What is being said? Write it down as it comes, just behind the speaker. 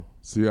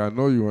See, I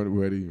know you weren't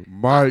ready.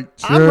 Mike,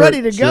 check, I'm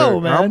ready to check. go,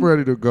 man. I'm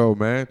ready to go,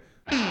 man.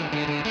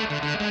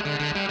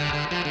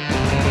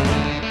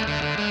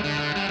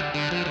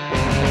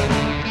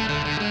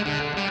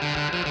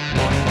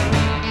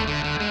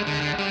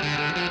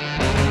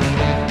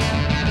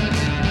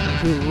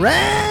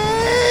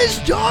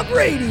 Trash Talk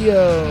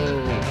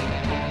Radio.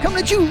 Coming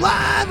at you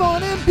live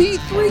on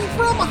MP3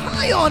 from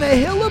high on a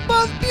hill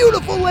above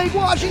beautiful Lake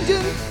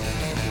Washington.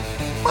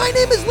 My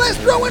name is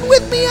Lestro, and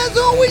with me, as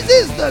always,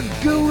 is the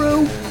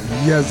Guru.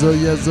 Yes, sir,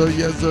 yes, sir,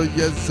 yes, sir,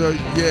 yes, sir,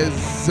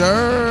 yes,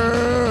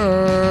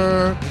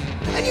 sir.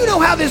 And you know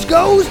how this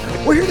goes.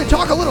 We're here to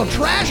talk a little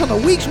trash on the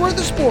week's worth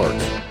of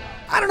sports.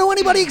 I don't know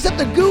anybody except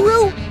the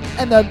Guru,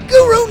 and the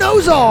Guru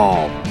knows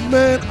all.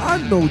 Man, I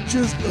know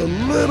just a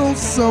little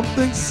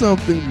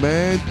something,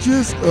 man.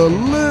 Just a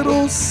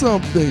little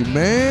something,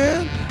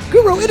 man.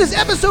 Guru, it is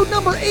episode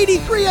number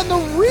 83, and the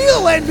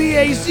real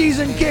NBA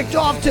season kicked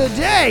off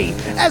today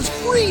as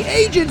free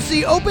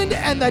agency opened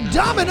and the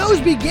dominoes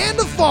began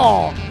to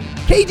fall.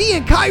 KD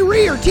and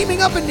Kyrie are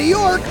teaming up in New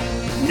York.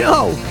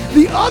 No,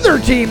 the other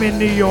team in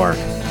New York.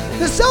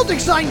 The Celtics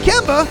signed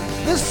Kemba.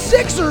 The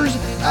Sixers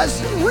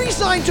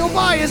re-signed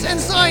Tobias and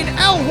signed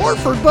Al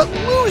Horford, but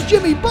lose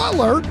Jimmy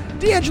Butler.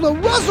 D'Angelo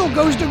Russell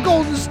goes to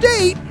Golden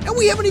State, and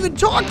we haven't even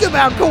talked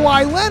about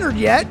Kawhi Leonard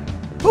yet.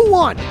 Who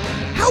won?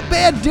 How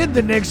bad did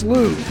the Knicks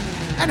lose?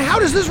 And how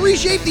does this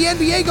reshape the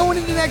NBA going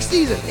into next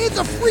season? It's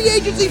a free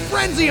agency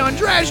frenzy on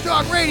Trash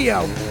Talk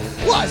Radio.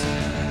 Plus,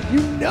 you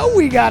know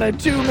we got a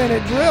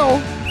 2-minute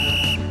drill.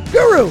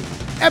 Guru,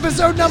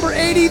 episode number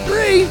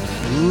 83.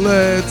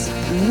 Let's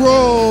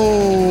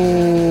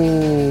roll.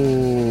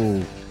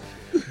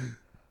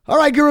 All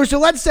right, Guru. So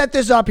let's set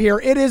this up here.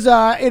 It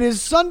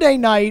is Sunday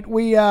night.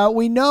 We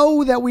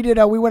know that we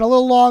went a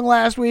little long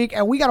last week,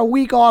 and we got a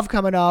week off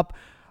coming up.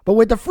 But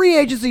with the free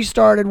agency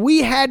started,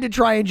 we had to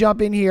try and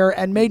jump in here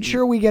and made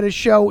sure we get a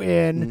show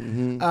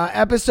in.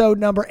 Episode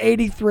number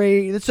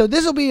 83. So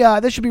this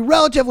should be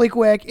relatively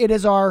quick. It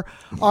is our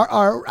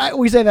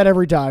we say that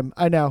every time.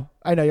 I know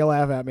you'll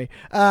laugh at me.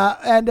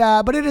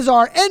 But it is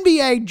our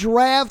NBA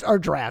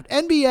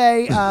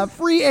NBA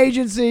free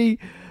agency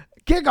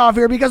kickoff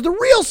here because the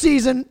real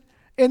season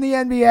in the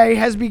NBA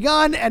has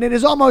begun and it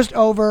is almost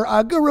over.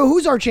 Guru,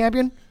 who's our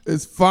champion?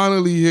 It's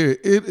finally here.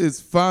 It is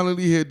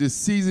finally here. The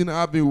season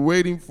I've been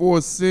waiting for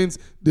since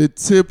the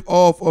tip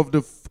off of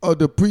the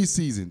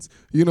preseasons.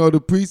 You know, the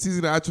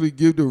preseason actually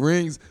give the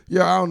rings.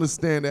 Yeah, I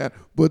understand that.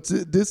 But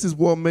this is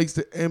what makes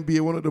the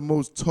NBA one of the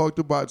most talked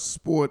about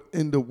sport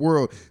in the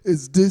world.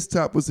 It's this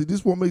type of thing. This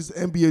is what makes the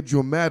NBA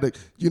dramatic.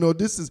 You know,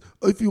 this is,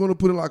 if you want to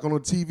put it like on a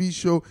TV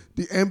show,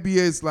 the NBA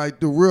is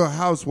like the Real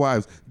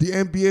Housewives. The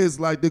NBA is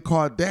like the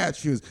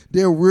Kardashians.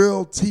 They're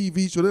real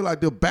TV show. They're like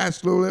the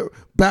Bachelorette,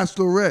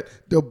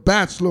 the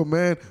Bachelor,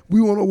 man.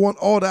 We want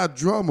all that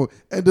drama.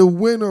 And the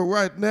winner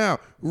right now,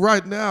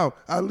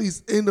 at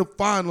least in the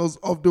finals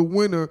of the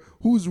winner,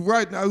 who's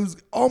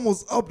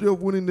almost up there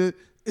winning it,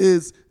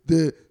 is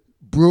the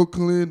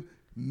Brooklyn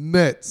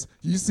Nets.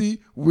 You see,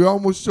 we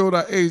almost showed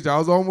our age. I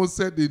was almost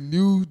said the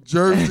New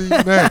Jersey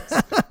Nets.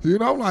 You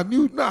know, I'm like,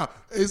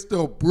 it's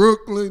the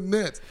Brooklyn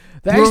Nets.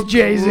 Thanks,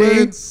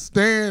 Jay-Z.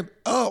 Stand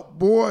up,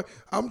 boy.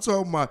 I'm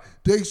talking about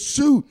they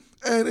shoot,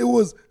 and it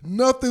was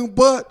nothing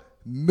but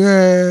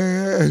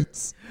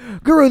Nets.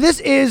 Guru,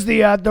 this is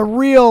the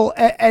real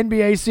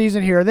NBA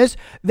season here. This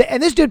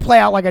did play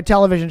out like a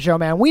television show,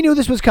 man. We knew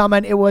this was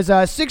coming. It was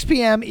 6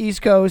 p.m.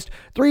 East Coast,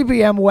 3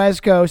 p.m.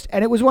 West Coast,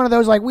 and it was one of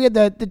those like we had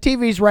the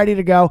TVs ready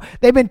to go.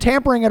 They've been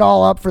tampering it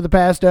all up for the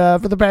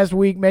past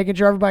week, making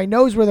sure everybody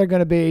knows where they're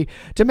going to be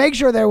to make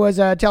sure there was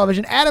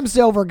television. Adam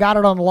Silver got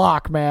it on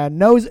lock, man.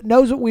 Knows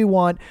what we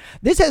want.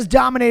 This has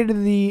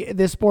dominated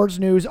the sports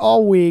news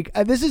all week.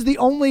 This is the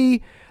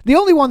only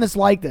one that's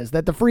like this,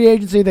 that the free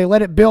agency, they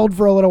let it build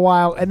for a little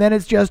while, and then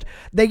it's just,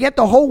 they get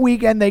the whole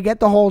weekend, they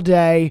get the whole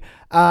day,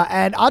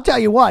 and I'll tell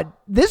you what,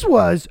 this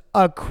was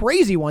a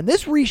crazy one.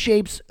 This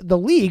reshapes the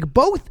league,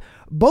 both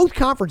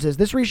conferences.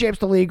 This reshapes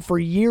the league for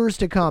years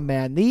to come,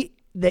 man. The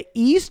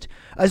East,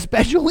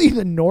 especially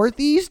the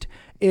Northeast,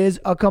 is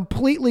a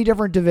completely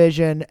different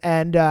division,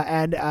 and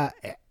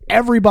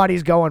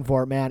everybody's going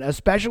for it, man,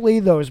 especially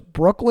those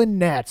Brooklyn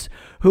Nets,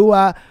 who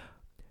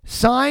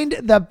signed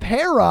the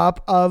pair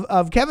up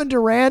of Kevin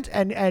Durant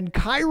and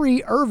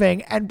Kyrie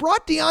Irving and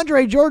brought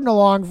DeAndre Jordan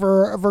along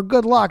for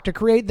good luck to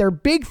create their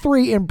big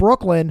three in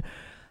Brooklyn.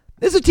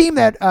 This is a team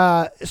that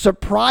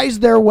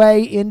surprised their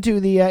way into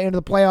the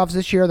playoffs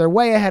this year. They're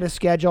way ahead of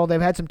schedule. They've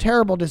had some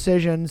terrible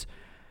decisions.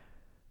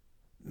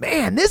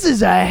 Man, this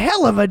is a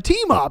hell of a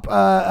team up.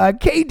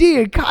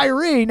 KD and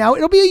Kyrie. Now,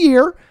 it'll be a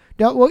year.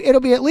 It'll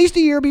be at least a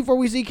year before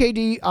we see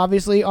KD,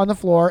 obviously, on the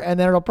floor, and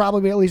then it'll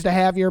probably be at least a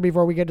half year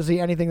before we get to see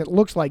anything that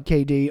looks like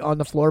KD on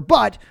the floor.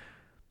 But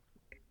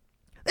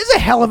this is a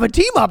hell of a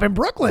team up in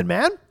Brooklyn,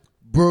 man.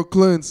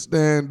 Brooklyn,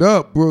 stand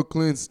up.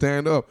 Brooklyn,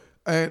 stand up.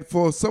 And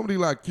for somebody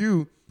like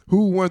you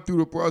who went through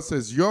the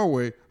process your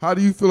way, how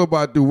do you feel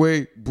about the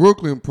way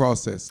Brooklyn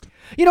processed?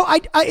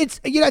 It's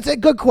a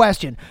good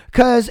question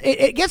because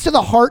it gets to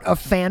the heart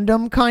of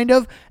fandom, kind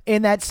of,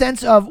 in that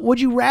sense of,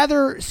 would you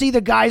rather see the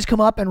guys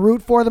come up and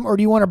root for them, or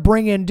do you want to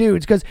bring in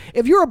dudes? Because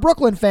if you're a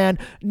Brooklyn fan,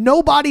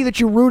 nobody that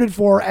you rooted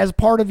for as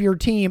part of your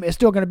team is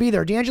still going to be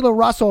there. D'Angelo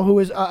Russell, who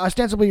is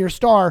ostensibly your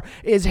star,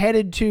 is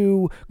headed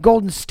to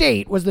Golden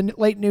State, was the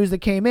late news that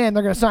came in.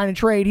 They're going to sign and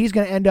trade. He's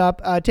going to end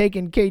up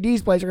taking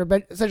KD's place. They're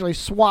going to essentially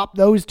swap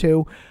those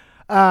two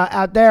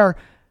out there.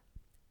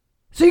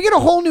 So you get a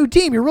whole new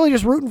team. You're really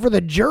just rooting for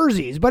the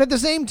jerseys. But at the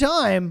same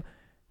time,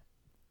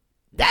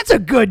 that's a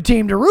good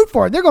team to root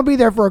for. They're going to be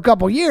there for a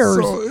couple years.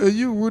 So are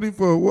you rooting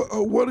for,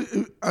 what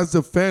as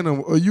a fan,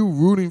 are you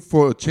rooting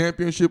for a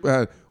championship?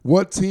 At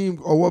what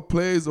team or what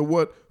players or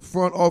what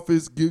front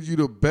office gives you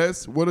the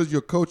best? What does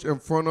your coach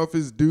and front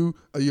office do,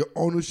 or your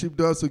ownership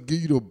does to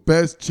give you the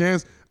best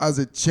chance as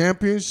a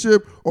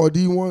championship? Or do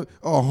you want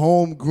a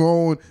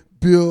homegrown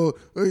build,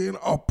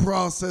 a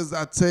process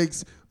that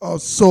takes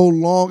so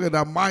long and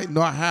that might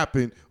not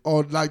happen?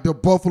 Or like the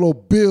Buffalo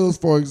Bills,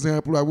 for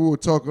example, like we were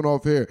talking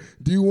off here.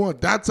 Do you want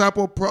that type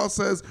of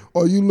process,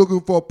 or are you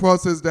looking for a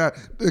process that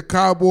the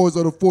Cowboys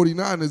or the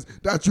 49ers,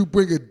 that you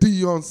bring a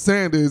Deion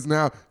Sanders?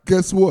 Now,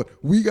 guess what?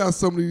 We got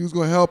somebody who's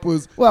going to help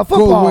us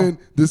go win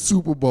the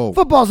Super Bowl.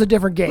 Football's a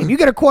different game. You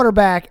get a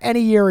quarterback, any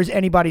year is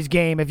anybody's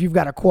game if you've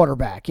got a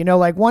quarterback.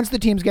 Like once the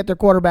teams get their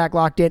quarterback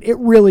locked in, it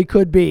really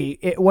could be,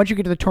 once you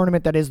get to the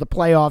tournament that is the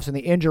playoffs and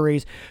the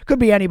injuries, could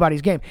be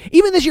anybody's game.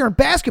 Even this year in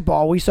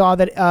basketball, we saw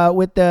that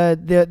with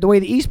the way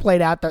the East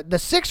played out, the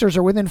Sixers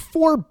are within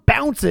 4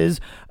 bounces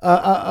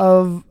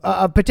of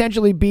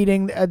potentially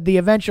beating the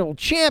eventual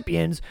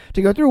champions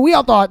to go through. We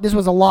all thought this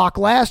was a lock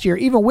last year,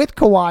 even with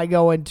Kawhi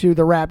going to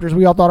the Raptors.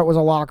 We all thought it was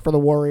a lock for the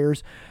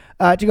Warriors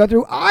to go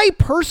through. I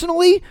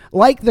personally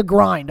like the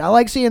grind. I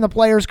like seeing the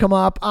players come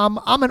up.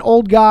 I'm an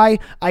old guy.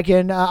 I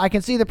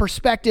can see the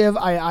perspective.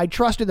 I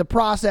trusted the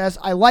process.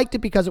 I liked it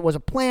because it was a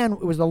plan.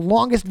 It was the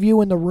longest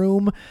view in the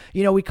room.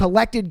 We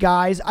collected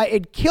guys.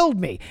 It killed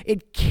me.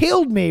 It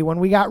killed me when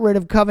we got rid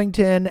of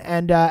Covington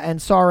and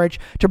Saric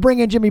to bring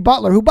in Jimmy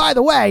Butler, who, by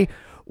the way,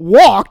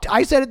 walked.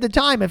 I said at the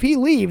time, if he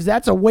leaves,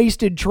 that's a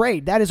wasted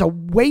trade. That is a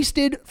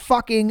wasted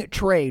fucking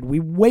trade. We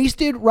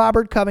wasted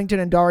Robert Covington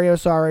and Dario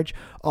Saric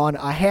on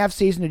a half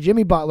season of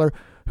Jimmy Butler,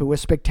 who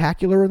was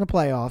spectacular in the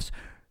playoffs,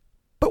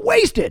 but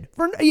wasted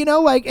for,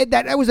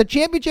 that was a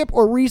championship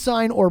or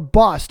re-sign or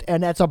bust,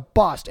 and that's a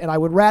bust. And I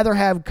would rather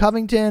have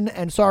Covington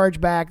and Saric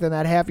back than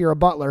that half year of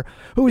Butler,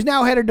 who is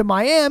now headed to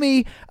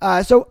Miami.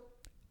 So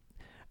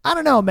I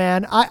don't know,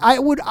 man. I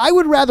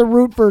would rather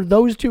root for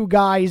those two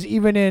guys,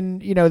 even in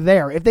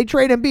there. If they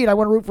trade Embiid, I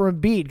want to root for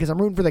Embiid because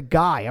I'm rooting for the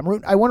guy.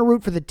 I want to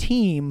root for the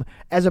team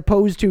as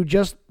opposed to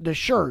just the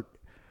shirt.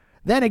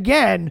 Then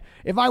again,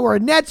 if I were a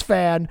Nets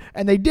fan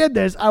and they did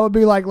this, I would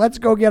be like, let's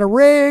go get a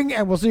ring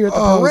and we'll see you at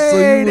the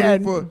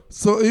parade.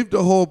 So if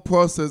the whole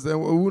process,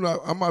 and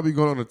I might be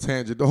going on a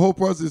tangent, the whole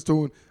process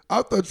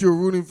I thought you were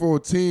rooting for a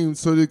team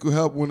so they could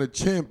help win a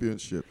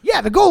championship.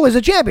 Yeah, the goal is a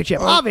championship,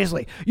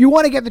 obviously. You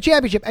want to get the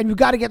championship, and you've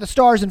got to get the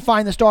stars and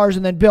find the stars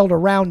and then build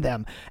around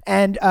them.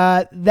 And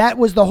that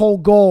was the whole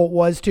goal,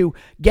 was to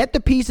get the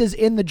pieces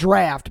in the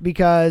draft,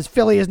 because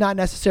Philly is not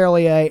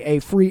necessarily a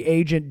free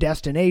agent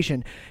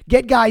destination.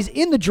 Get guys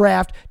in the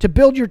draft to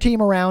build your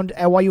team around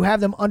while you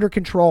have them under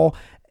control.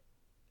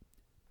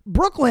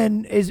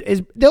 Brooklyn is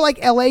they're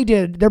like LA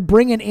did. They're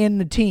bringing in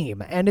the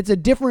team, and it's a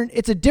different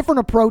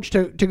approach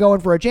to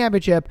going for a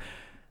championship.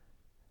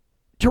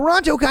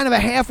 Toronto kind of a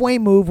halfway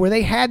move where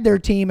they had their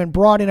team and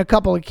brought in a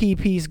couple of key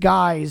piece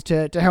guys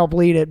to help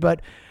lead it.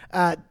 But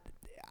I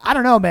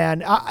don't know,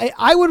 man.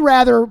 I would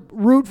rather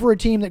root for a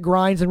team that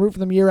grinds and root for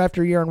them year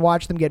after year and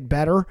watch them get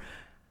better.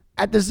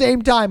 At the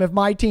same time, if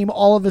my team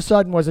all of a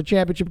sudden was a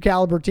championship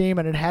caliber team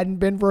and it hadn't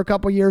been for a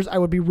couple years, I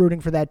would be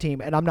rooting for that team,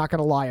 and I'm not going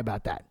to lie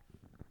about that.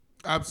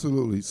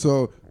 Absolutely.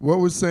 So what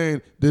we're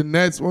saying, the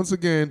Nets, once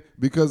again,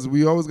 because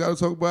we always got to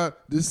talk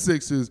about the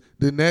Sixers,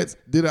 the Nets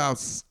did an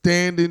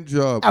outstanding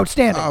job.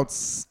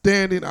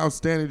 Outstanding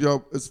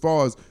job as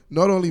far as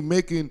not only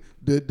making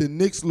the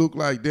Knicks look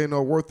like they're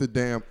not worth a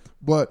damn,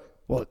 but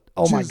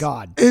my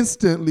God,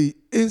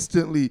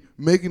 instantly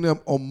making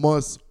them a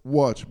must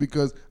watch,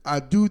 because I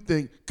do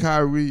think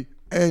Kyrie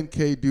and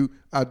KD,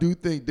 I do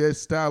think their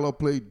style of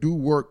play do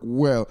work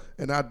well.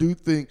 And I do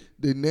think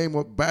the name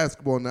of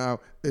basketball now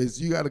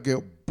is you got to get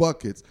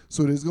buckets.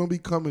 So there's going to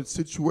become a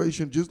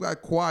situation just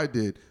like Kawhi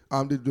did,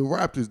 the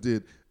Raptors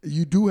did.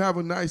 You do have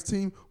a nice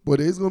team, but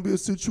there's going to be a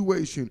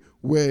situation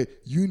where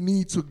you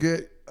need to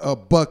get a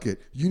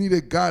bucket. You need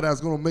a guy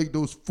that's going to make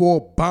those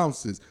 4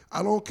 bounces.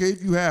 I don't care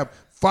if you have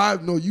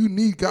 5. No, you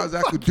need guys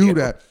that could do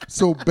that.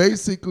 So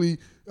basically,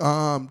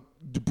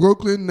 the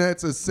Brooklyn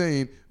Nets are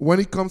saying when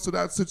it comes to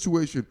that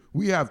situation,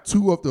 we have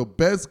 2 of the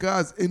best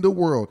guys in the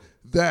world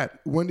that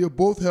when they're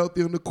both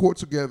healthy on the court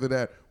together,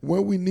 that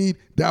when we need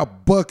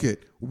that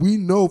bucket, we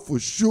know for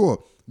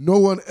sure No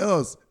one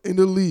else in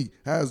the league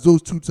has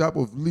those two type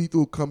of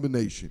lethal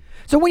combination.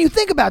 So when you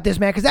think about this,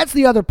 man, because that's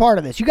the other part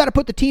of this, you got to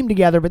put the team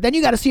together, but then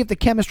you got to see if the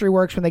chemistry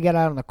works when they get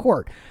out on the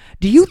court.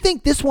 Do you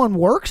think this one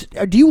works?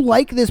 Or do you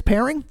like this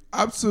pairing?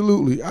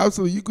 Absolutely.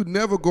 You could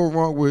never go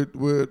wrong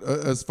with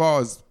as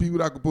far as people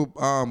that could put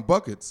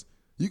buckets.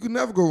 You can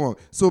never go wrong.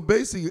 So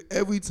basically,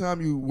 every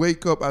time you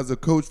wake up as a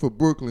coach for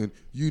Brooklyn,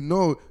 you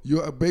know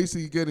you're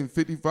basically getting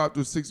 55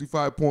 to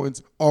 65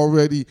 points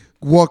already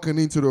walking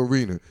into the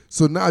arena.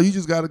 So now you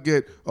just got to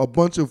get a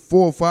bunch of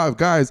 4 or 5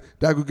 guys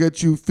that could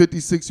get you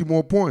 50, 60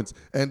 more points.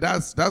 And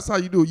that's how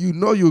you do it. You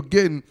know you're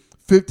getting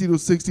 50 to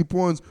 60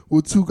 points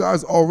with 2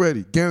 guys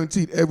already,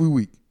 guaranteed every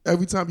week,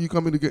 every time you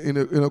come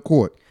in a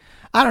court.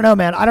 I don't know,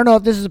 man. I don't know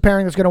if this is a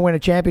pairing that's going to win a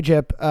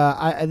championship,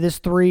 this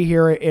 3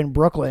 here in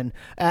Brooklyn.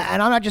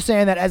 And I'm not just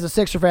saying that as a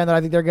Sixer fan that I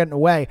think they're getting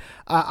away.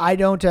 I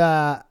don't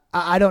know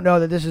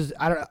that this is –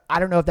 I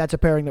don't know if that's a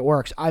pairing that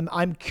works.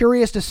 I'm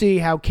curious to see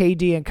how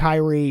KD and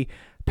Kyrie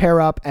pair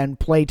up and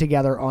play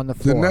together on the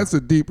floor. The Nets are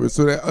deeper,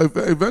 so that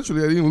eventually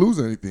they didn't lose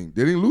anything.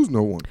 They didn't lose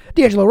no one.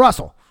 D'Angelo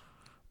Russell.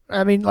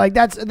 I mean, like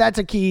that's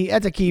a key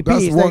piece.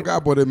 That's one guy,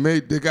 but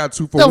they got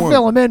 2 for 1. They'll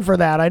fill him in for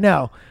that, I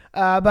know.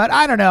 But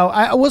I don't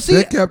know. We'll see.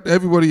 They kept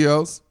everybody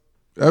else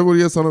on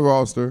the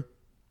roster.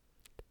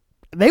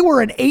 They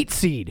were an 8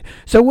 seed,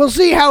 so we'll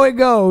see how it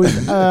goes.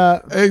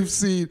 8th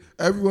seed,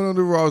 everyone on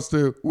the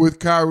roster with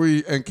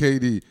Kyrie and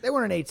KD. They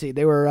were an 8 seed.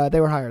 They were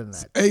higher than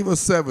that. 8 or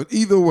 7,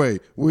 either way,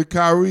 with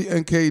Kyrie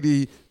and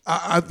KD,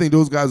 I think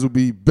those guys will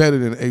be better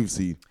than 8th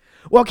seed.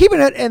 Well, keeping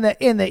it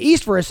in the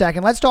East for a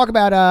second, let's talk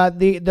about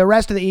the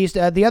rest of the East.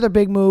 The other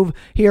big move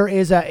here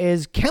is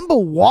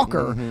Kemba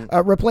Walker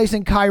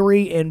replacing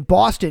Kyrie in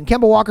Boston.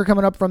 Kemba Walker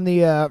coming up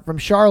from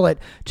Charlotte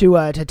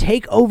to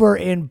take over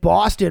in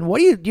Boston. What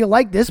do you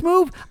like this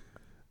move?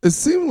 It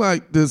seemed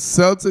like the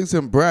Celtics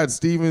and Brad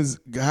Stevens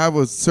have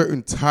a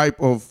certain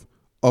type of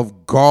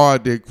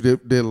guard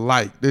they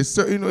like. They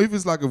certain, if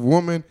it's like a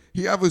woman,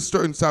 he have a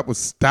certain type of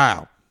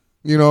style.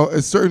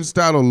 A certain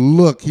style of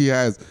look he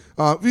has.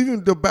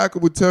 Even the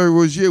backup with Terry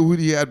Rozier, who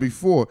he had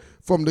before,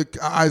 from the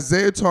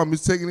Isaiah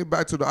Thomas, taking it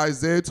back to the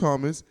Isaiah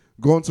Thomas,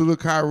 going to the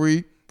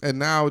Kyrie, and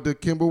now the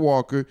Kemba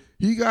Walker.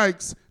 He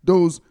likes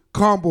those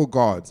combo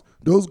guards,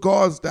 those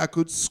guards that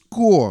could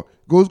score,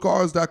 those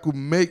guards that could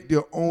make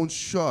their own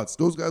shots,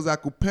 those guys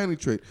that could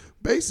penetrate.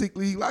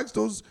 Basically, he likes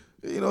those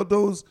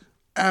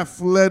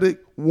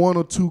athletic 1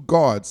 or 2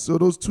 guards. So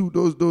those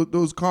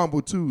combo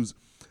 2s.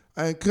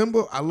 And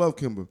Kemba, I love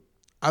Kemba.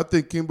 I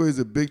think Kemba is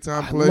a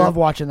big-time player. I love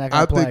watching that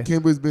guy play. I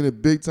think Kemba's been a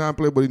big-time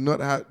player, but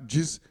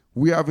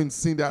we haven't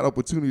seen that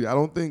opportunity. I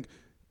don't think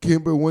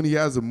Kemba,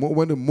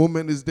 when the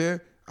moment is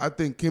there, I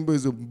think Kemba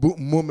is a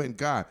moment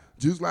guy.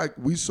 Just like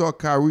we saw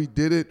Kyrie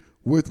did it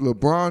with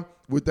LeBron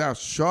with that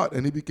shot,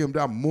 and he became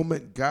that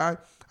moment guy.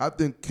 I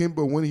think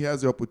Kemba, when he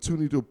has the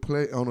opportunity to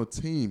play on a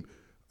team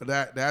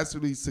that's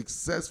actually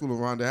successful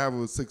around, to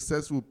have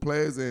successful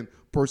players and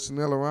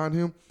personnel around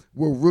him,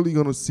 we're really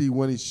going to see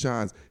when he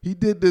shines. He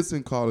did this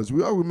in college.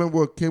 We all remember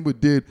what Kemba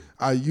did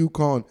at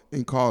UConn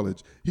in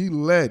college. He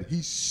led.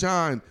 He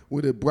shined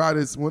when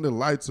the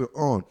lights are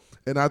on.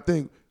 And I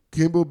think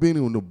Kemba being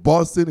in the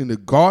Boston, in the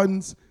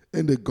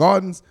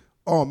Gardens,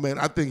 oh, man,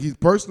 I think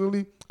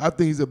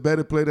he's a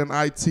better player than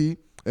IT,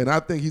 and I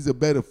think he's a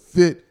better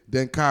fit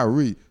than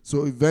Kyrie.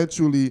 So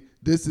eventually,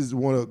 this is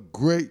a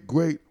great,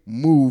 great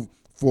move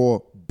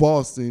for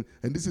Boston,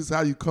 and this is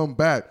how you come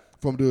back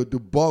from the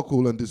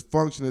debacle and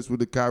dysfunctionness with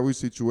the Kyrie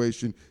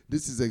situation.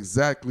 This is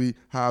exactly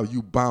how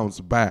you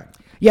bounce back.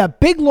 Yeah,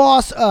 big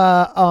loss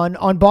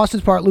on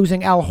Boston's part,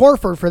 losing Al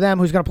Horford for them,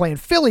 who's going to play in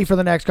Philly for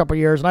the next couple of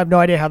years, and I have no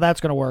idea how that's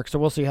going to work, so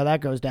we'll see how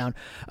that goes down.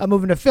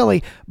 Moving to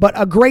Philly, but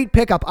a great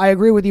pickup. I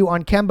agree with you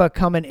on Kemba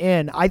coming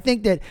in. I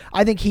think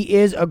he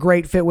is a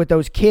great fit with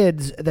those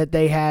kids that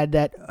they had.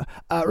 That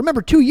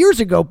remember 2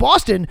 years ago,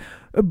 Boston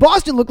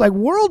looked like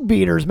world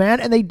beaters,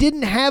 man, and they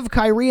didn't have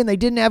Kyrie and they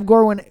didn't have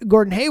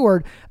Gordon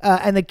Hayward,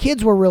 and the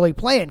kids were really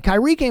playing.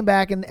 Kyrie came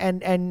back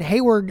and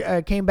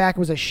Hayward came back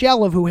and was a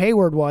shell of who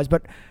Hayward was,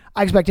 but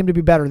I expect him to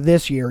be better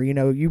this year.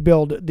 You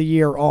build the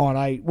year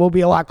on. We'll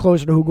be a lot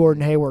closer to who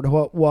Gordon Hayward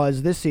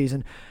was this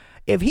season.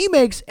 If he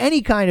makes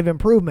any kind of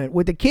improvement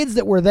with the kids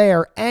that were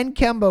there and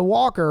Kemba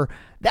Walker,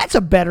 that's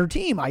a better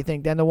team, I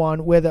think, than the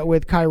one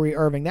with Kyrie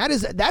Irving.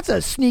 That's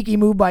a sneaky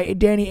move by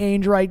Danny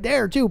Ainge right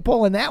there too,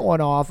 pulling that one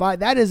off.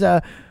 That is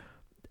a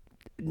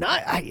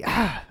not.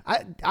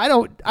 I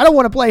don't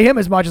want to play him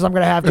as much as I'm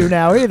going to have to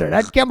now either.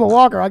 That Kemba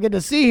Walker, I'll get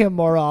to see him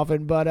more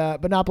often,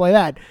 but not play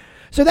that.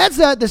 So that's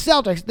the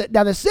Celtics.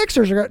 Now the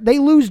Sixers they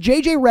lose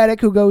J.J. Redick,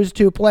 who goes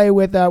to play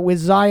with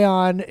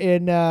Zion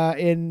in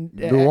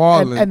New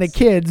Orleans, and the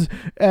kids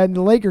and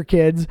the Laker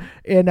kids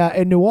in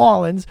New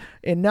Orleans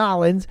in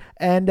Nolans,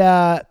 and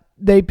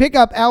they pick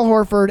up Al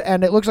Horford,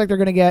 and it looks like they're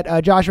going to get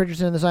Josh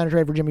Richardson in the sign and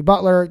trade for Jimmy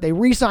Butler. They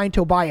re-sign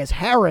Tobias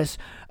Harris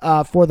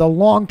for the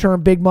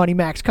long-term big money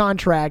max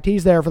contract.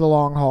 He's there for the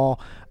long haul.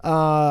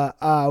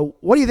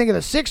 What do you think of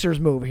the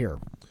Sixers move here?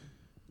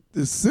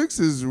 The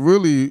Sixers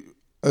really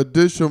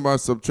addition by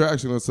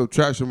subtraction or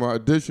subtraction by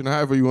addition,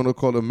 however you want to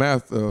call the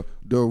math, the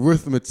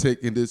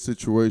arithmetic in this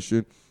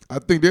situation, I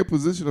think they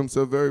position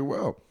themselves very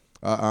well.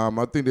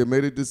 I think they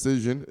made a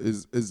decision.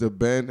 Is the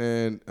Ben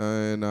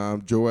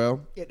and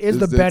Joel? It is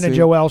the Ben and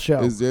Joel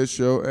show. It's their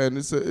show, and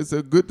it's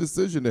a good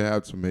decision they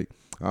have to make.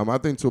 I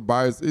think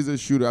Tobias is a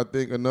shooter. I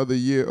think another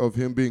year of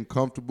him being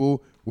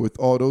comfortable with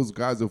all those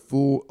guys, a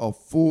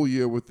full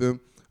year with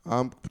him.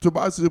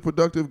 Tobias is a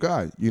productive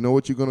guy. You know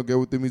what you're going to get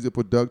with him. He's a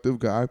productive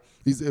guy.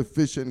 He's an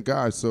efficient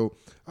guy. So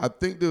I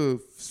think the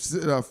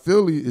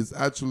Philly is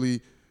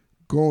actually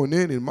going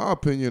in my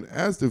opinion,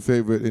 as the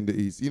favorite in the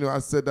East. You know, I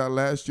said that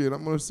last year, and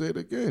I'm going to say it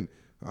again.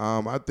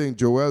 I think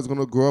Joel's going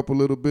to grow up a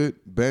little bit.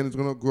 Ben is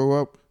going to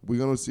grow up. We're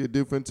going to see a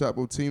different type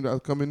of team that's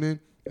coming in.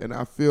 And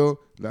I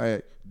feel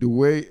like the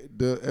way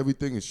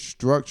everything is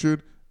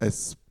structured,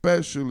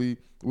 especially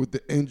with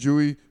the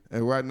injury,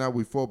 and right now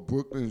we thought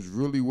Brooklyn is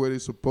really where they're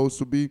supposed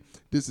to be.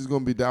 This is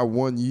going to be that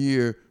 1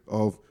 year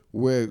of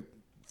where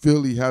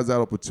Philly has that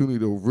opportunity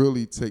to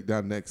really take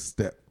that next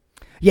step.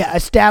 Yeah,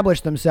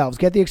 establish themselves,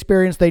 get the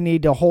experience they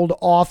need to hold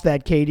off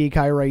that KD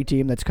Kyrie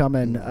team that's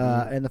coming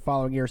in the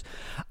following years.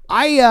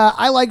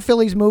 I like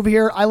Philly's move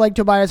here. I like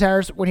Tobias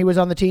Harris when he was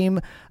on the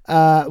team.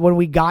 When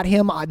we got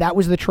him, that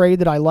was the trade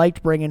that I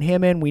liked, bringing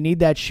him in. We need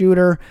that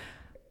shooter.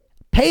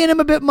 Paying him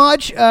a bit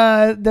much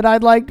that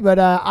I'd liked, but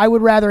I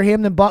would rather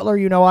him than Butler.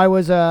 You know, I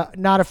was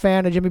not a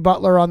fan of Jimmy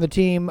Butler on the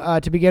team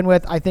to begin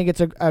with. I think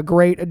it's a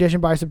great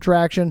addition by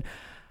subtraction.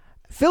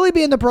 Philly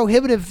being the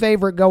prohibitive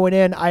favorite going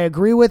in, I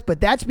agree with, but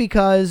that's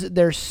because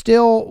they're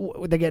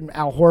getting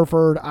Al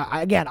Horford.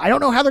 I don't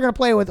know how they're going to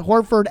play with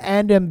Horford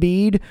and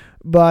Embiid,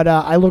 but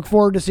I look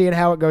forward to seeing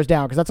how it goes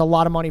down because that's a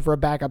lot of money for a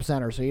backup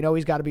center. So, you know,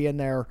 he's got to be in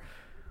there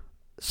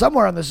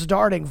somewhere on the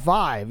starting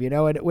five, you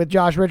know, and with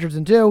Josh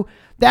Richardson too.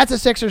 That's a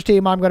Sixers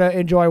team I'm going to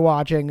enjoy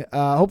watching.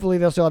 Hopefully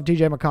they'll still have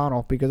TJ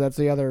McConnell because that's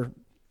the other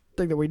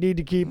thing that we need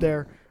to keep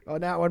there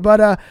on that one.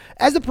 But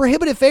as the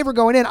prohibitive favorite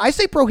going in, I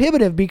say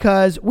prohibitive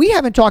because we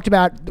haven't talked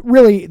about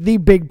really the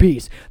big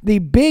piece. The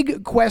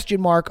big question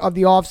mark of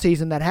the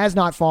offseason that has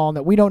not fallen,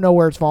 that we don't know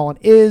where it's fallen,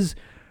 is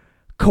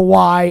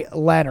Kawhi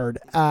Leonard.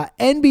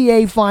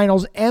 NBA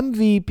Finals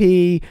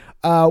MVP,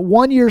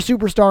 1 year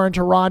superstar in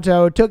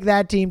Toronto, took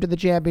that team to the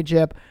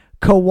championship.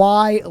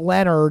 Kawhi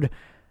Leonard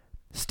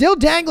still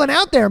dangling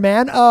out there,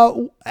 man.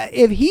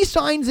 If he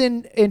signs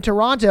in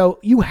Toronto,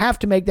 you have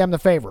to make them the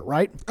favorite,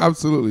 right?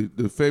 Absolutely.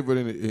 The favorite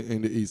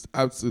in the East.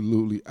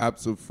 Absolutely.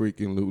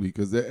 Absolutely.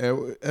 Because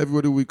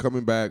everybody will be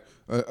coming back,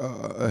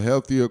 a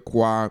healthier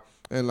Kawhi.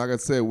 And like I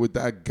said, with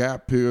that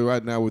gap period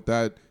right now, with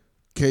that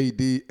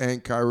KD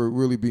and Kyrie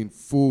really being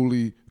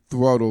fully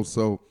throttled.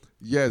 So,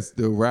 yes,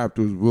 the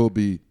Raptors will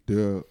be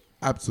the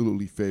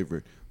absolutely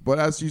favorite. But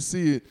as you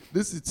see it,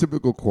 this is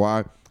typical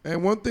Kawhi.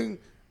 And one thing,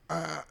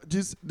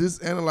 just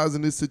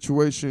analyzing this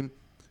situation,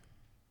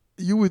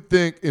 you would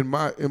think in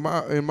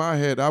my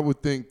head, I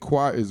would think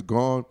Kawhi is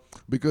gone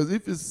because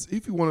if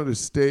he wanted to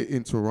stay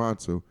in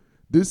Toronto,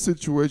 this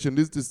situation,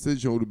 this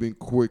decision would have been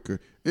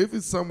quicker. If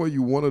it's somewhere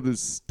you wanted to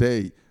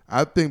stay,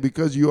 I think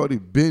because you already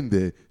been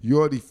there, you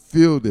already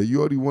feel there,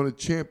 you already won a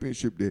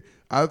championship there,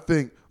 I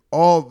think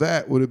all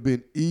that would have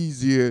been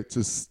easier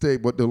to stay.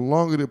 But the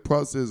longer the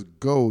process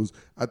goes,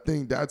 I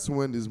think that's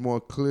when it's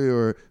more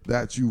clearer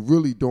that you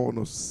really don't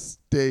want to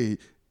stay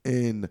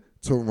in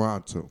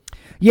Toronto.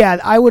 Yeah,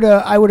 I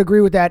would agree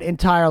with that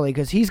entirely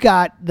because he's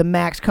got the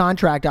max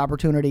contract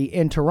opportunity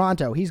in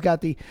Toronto. He's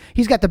got the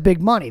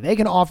big money. They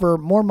can offer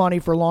more money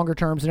for longer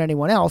terms than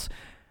anyone else.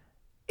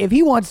 If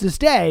he wants to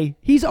stay,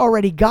 he's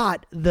already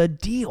got the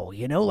deal,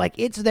 you know? Like,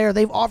 it's there.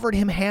 They've offered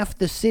him half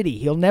the city.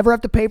 He'll never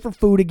have to pay for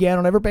food again.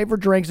 He'll never pay for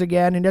drinks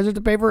again. He doesn't have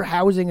to pay for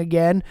housing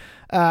again.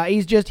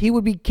 He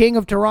would be king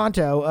of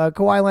Toronto,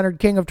 Kawhi Leonard,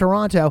 king of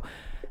Toronto.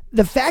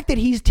 The fact that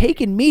he's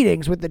taken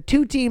meetings with the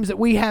two teams that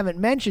we haven't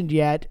mentioned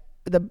yet,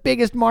 the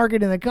biggest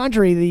market in the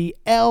country, the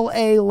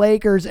L.A.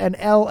 Lakers and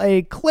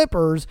L.A.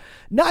 Clippers,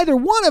 neither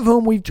one of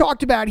whom we've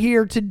talked about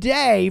here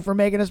today for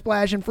making a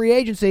splash in free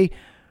agency.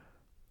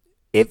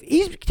 If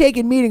he's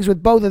taking meetings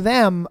with both of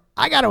them,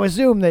 I got to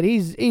assume that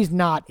he's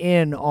not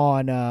in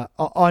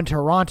on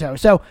Toronto.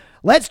 So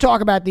let's talk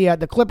about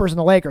the Clippers and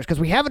the Lakers because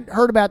we haven't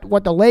heard about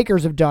what the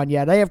Lakers have done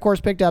yet. They, of course,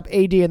 picked up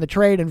AD in the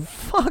trade and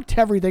fucked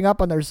everything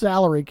up on their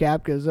salary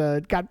cap because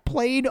it got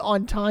played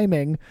on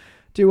timing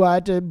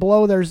to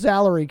blow their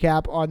salary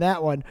cap on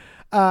that one.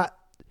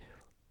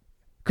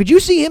 Could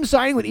you see him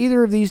signing with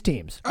either of these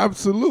teams?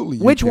 Absolutely.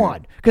 Which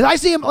one? Because I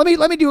see him.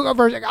 Let me do it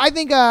first. I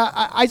think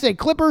I say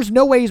Clippers.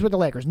 No way he's with the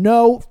Lakers.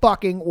 No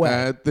fucking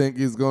way. I think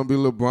he's gonna be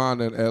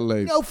LeBron in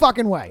L.A. No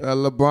fucking way.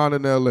 LeBron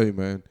in L.A.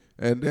 man.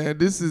 And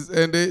this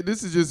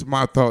is just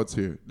my thoughts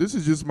here. This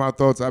is just my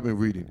thoughts I've been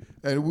reading.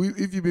 And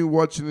if you've been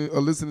watching it or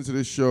listening to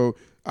this show,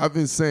 I've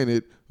been saying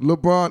it.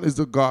 LeBron is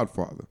the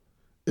Godfather.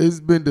 It's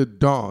been the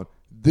dawn.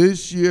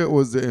 This year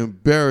was an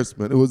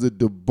embarrassment. It was a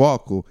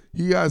debacle.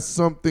 He has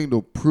something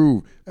to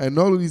prove. And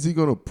not only is he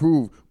going to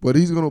prove, but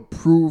he's going to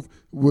prove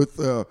with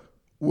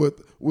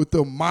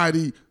a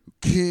mighty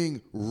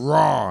King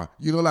Ra.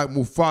 You know, like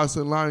Mufasa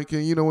and Lion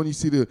King. You know, when you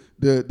see the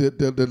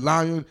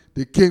lion,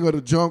 the king of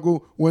the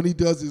jungle, when he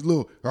does his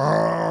little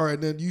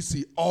and then you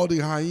see all the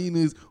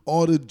hyenas,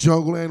 all the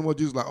jungle animals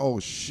just like, oh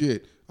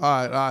shit.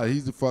 All right,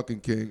 he's the fucking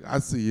king. I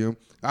see him.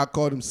 I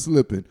caught him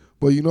slipping.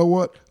 But you know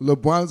what?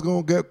 LeBron's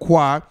going to get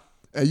Kawhi,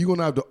 and you're going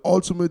to have the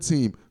ultimate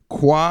team.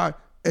 Kawhi,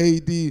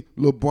 AD,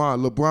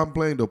 LeBron. LeBron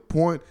playing the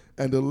point,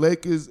 and the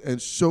Lakers and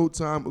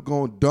Showtime are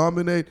going to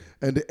dominate,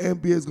 and the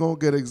NBA is going to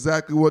get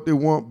exactly what they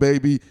want,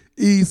 baby.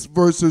 East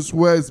versus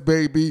West,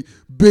 baby.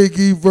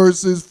 Biggie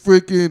versus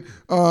freaking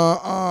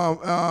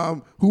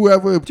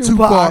whoever,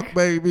 Tupac,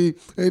 baby.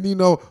 And, you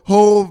know,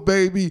 Hove,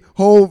 baby.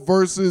 Hove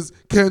versus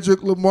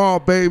Kendrick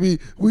Lamar, baby.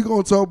 We're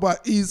going to talk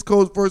about East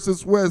Coast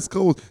versus West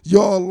Coast.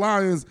 Y'all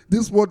Lions, this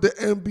is what the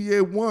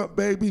NBA want,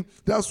 baby.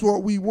 That's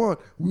what we want.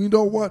 We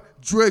don't want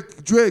Drake.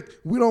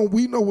 We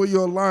know where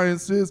your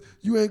Lions is.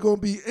 You ain't going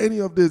to be any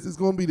of this. It's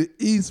going to be the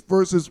East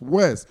versus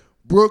West.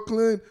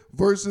 Brooklyn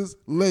versus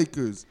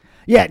Lakers.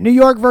 Yeah, New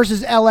York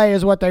versus LA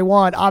is what they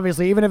want,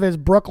 obviously, even if it's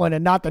Brooklyn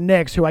and not the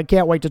Knicks, who I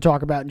can't wait to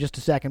talk about in just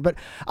a second. But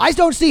I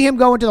don't see him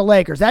going to the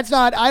Lakers. I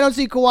don't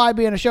see Kawhi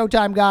being a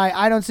Showtime guy.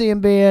 I don't see him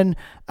being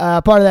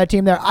part of that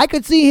team there. I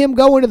could see him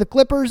going to the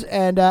Clippers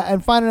and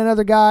finding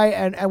another guy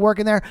and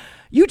working there.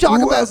 You talk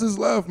Who about else is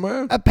left,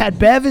 man? Pat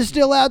Bev is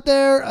still out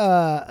there.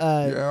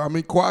 Yeah, I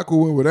mean, Kawhi could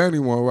win with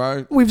anyone,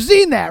 right? We've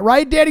seen that,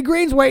 right? Danny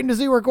Green's waiting to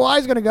see where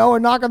Kawhi's going to go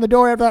and knock on the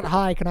door after that.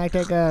 Hi, can I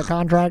take a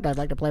contract? I'd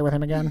like to play with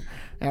him again.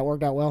 That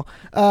worked out well.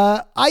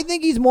 I don't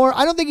think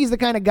he's the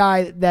kind of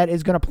guy that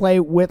is going to play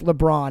with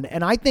LeBron.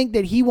 And I think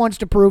that he wants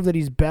to prove that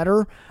he's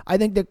better. I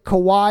think that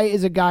Kawhi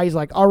is a guy who's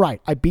like, all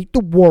right, I beat the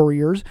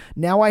Warriors.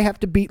 Now I have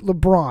to beat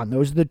LeBron.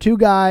 Those are the two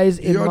guys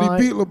He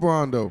already beat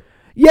LeBron, though.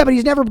 Yeah, but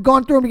he's never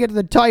gone through him to get to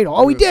the title.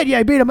 Oh, he did. Yeah,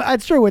 he beat him.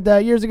 That's true. With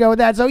years ago with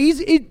that. So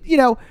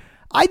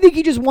I think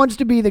he just wants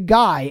to be the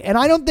guy, and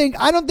I don't think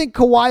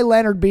Kawhi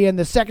Leonard being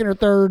the second or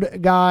third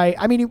guy.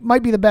 I mean, he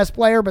might be the best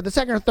player, but the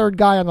second or third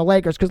guy on the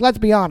Lakers. Because let's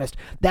be honest,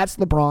 that's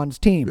LeBron's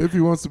team. If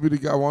he wants to be the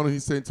guy, why don't he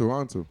stay in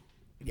Toronto?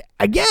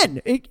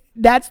 Again,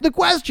 that's the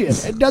question.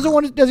 Does he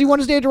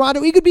want to stay in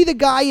Toronto? He could be the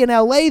guy in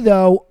LA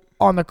though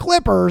on the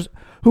Clippers,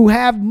 who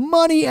have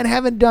money and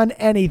haven't done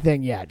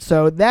anything yet.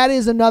 So that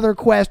is another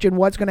question.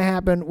 What's going to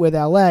happen with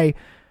LA?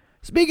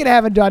 Speaking of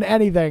haven't done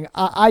anything,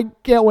 I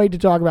can't wait to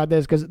talk about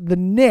this because the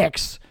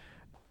Knicks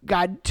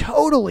got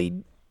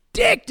totally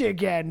dicked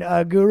again,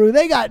 Guru.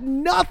 They got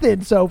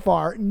nothing so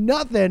far.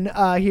 Nothing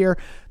here.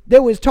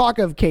 There was talk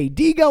of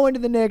KD going to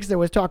the Knicks. There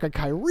was talk of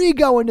Kyrie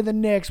going to the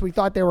Knicks. We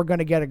thought they were going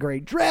to get a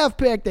great draft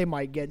pick. They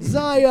might get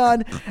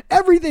Zion.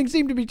 Everything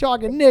seemed to be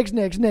talking Knicks.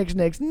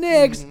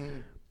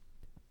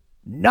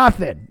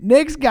 Nothing.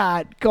 Knicks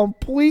got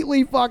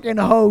completely fucking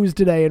hosed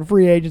today in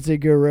free agency,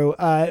 Guru.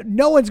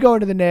 No one's going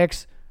to the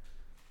Knicks.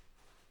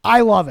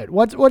 I love it.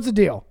 What's the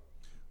deal?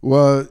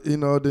 Well,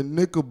 the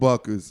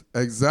Knickerbockers,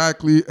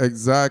 exactly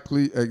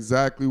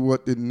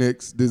what the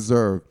Knicks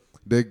deserve.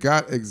 They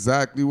got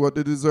exactly what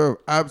they deserve.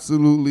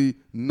 Absolutely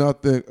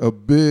nothing. A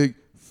big,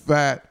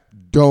 fat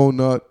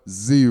donut,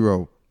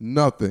 zero.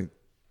 Nothing.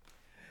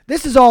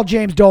 This is all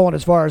James Dolan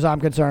as far as I'm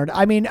concerned.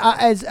 I mean,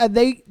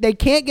 they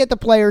can't get the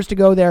players to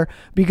go there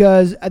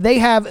because they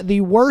have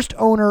the worst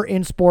owner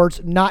in sports,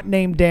 not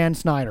named Dan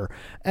Snyder.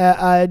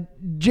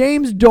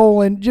 Jimmy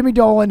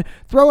Dolan,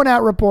 throwing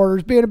out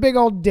reporters, being a big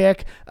old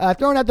dick,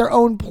 throwing out their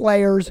own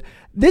players.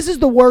 This is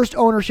the worst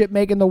ownership,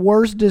 making the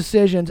worst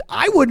decisions.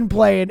 I wouldn't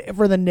play it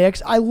for the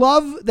Knicks. I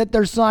love that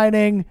they're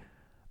signing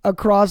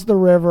across the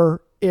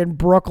river in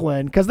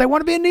Brooklyn because they want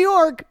to be in New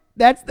York.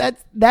 That's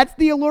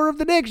the allure of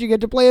the Knicks. You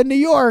get to play in New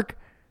York.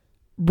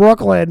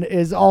 Brooklyn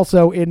is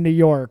also in New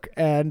York,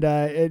 and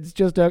it's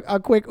just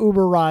a quick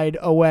Uber ride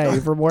away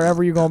from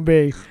wherever you're going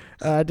to be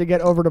to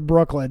get over to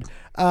Brooklyn.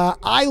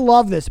 I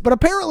love this, but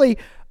apparently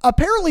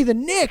the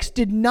Knicks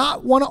did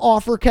not want to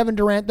offer Kevin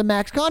Durant the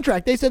max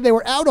contract. They said they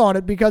were out on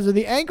it because of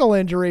the ankle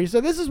injury. So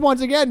this is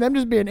once again them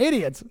just being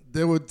idiots.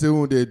 They were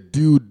doing their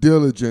due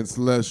diligence,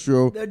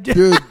 Lestro.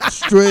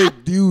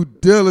 Straight due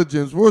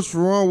diligence. What's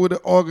wrong with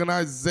the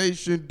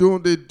organization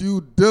doing their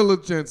due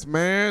diligence,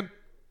 man?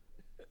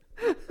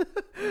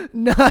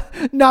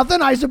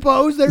 Nothing, I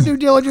suppose. Their due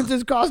diligence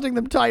is costing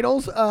them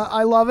titles.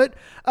 I love it.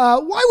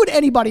 Why would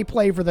anybody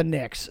play for the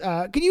Knicks?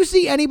 Can you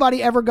see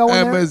anybody ever going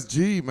there?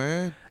 MSG,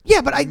 man.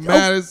 Yeah, but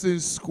Madison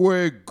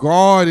Square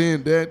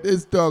Garden. That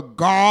is the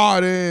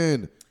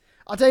Garden.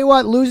 I'll tell you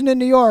what, losing in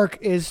New York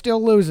is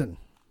still losing.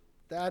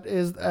 That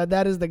is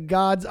the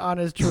God's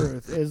honest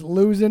truth. Is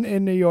losing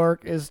in New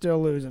York is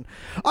still losing.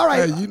 All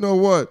right. Hey, you know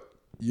what?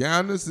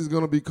 Giannis is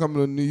going to be coming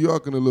to New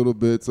York in a little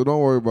bit, so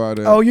don't worry about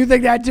that. Oh, you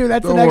think that too?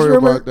 That's don't the next worry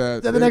rumor? About that.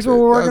 Is that the next one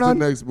we're working on?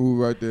 That's the next move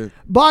right there.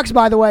 Bucks,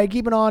 by the way,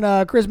 keeping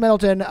on Chris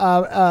Middleton,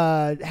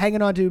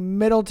 hanging on to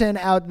Middleton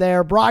out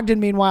there. Brogdon,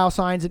 meanwhile,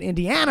 signs in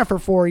Indiana for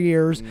 4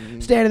 years,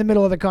 staying in the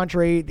middle of the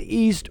country. The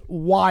East,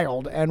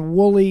 wild and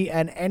woolly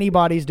and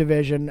anybody's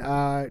division.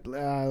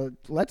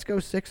 Let's go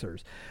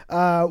Sixers.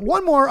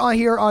 One more on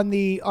here on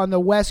the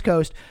West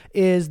Coast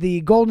is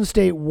the Golden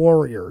State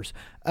Warriors.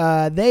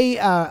 They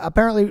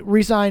apparently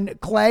re-signed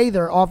Clay.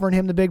 They're offering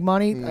him the big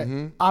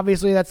money.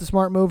 Obviously, that's the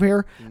smart move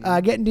here.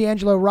 Getting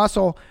D'Angelo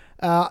Russell,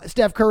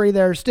 Steph Curry,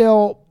 they're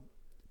still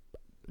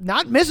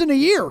not missing a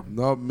year.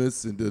 Not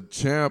missing. The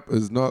champ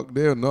is not.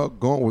 They're not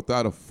going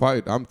without a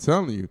fight. I'm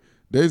telling you,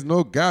 there's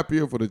no gap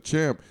here for the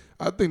champ.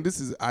 I think this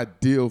is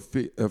ideal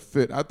fit.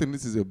 I think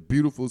this is a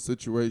beautiful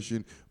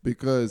situation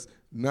because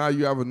now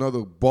you have another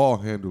ball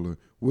handler,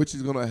 which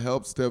is going to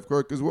help Steph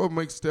Curry. Because what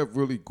makes Steph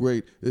really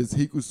great is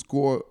he could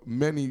score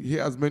he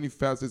has many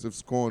facets of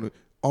scoring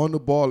on the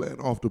ball and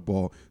off the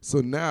ball. So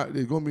now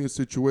there's going to be a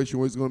situation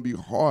where it's going to be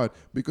hard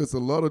because a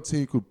lot of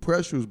teams could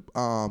pressure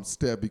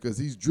Steph because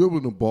he's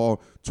dribbling the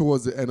ball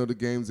towards the end of the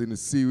games in the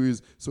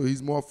series, so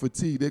he's more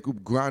fatigued. They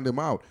could grind him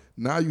out.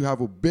 Now you have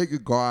a bigger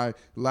guy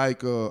like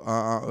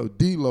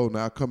D'Lo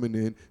now coming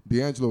in,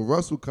 D'Angelo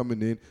Russell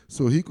coming in,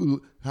 so he could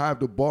have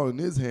the ball in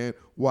his hand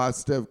while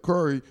Steph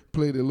Curry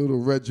played a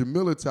little Reggie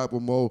Miller type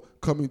of mode,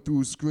 coming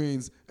through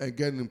screens and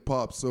getting him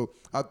pops. So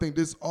I think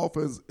this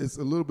offense is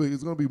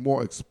it's going to be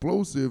more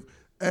explosive,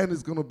 and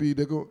it's going to be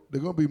they're going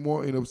to be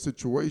more in a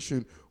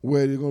situation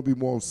where they're going to be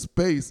more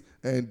space.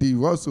 And D.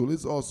 Russell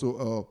is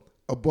also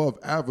above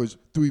average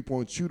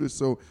three-point shooter.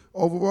 So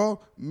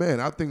overall, man,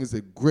 I think it's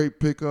a great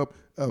pickup.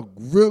 I'm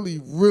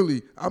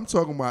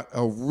talking about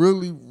a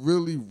really,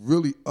 really,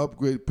 really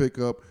upgrade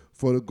pickup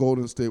for the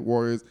Golden State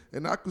Warriors.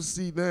 And I could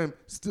see them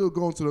still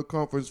going to the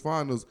conference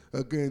finals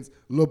against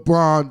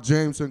LeBron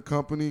James and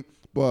company.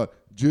 But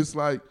just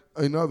like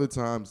in other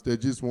times, they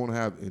just won't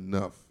have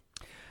enough.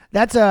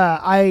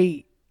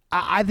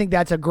 I think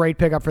that's a great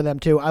pickup for them,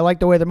 too. I like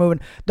the way they're moving.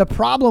 The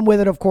problem with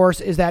it, of course,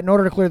 is that in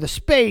order to clear the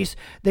space,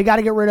 they got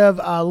to get rid of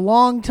a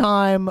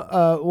longtime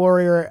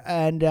Warrior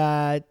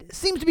and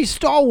seems to be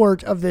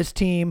stalwart of this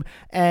team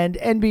and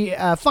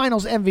NBA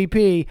Finals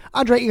MVP,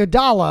 Andre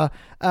Iguodala,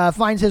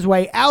 finds his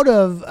way out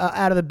of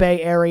the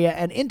Bay Area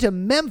and into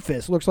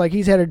Memphis. Looks like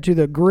he's headed to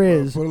the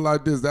Grizz. Put it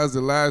like this: that's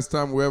the last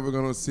time we're ever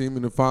going to see him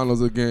in the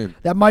finals again.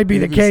 That might be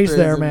the case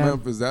there, man.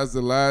 Memphis, that's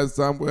the last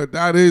time.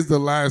 That is the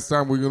last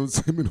time we're going to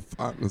see him in the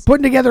finals.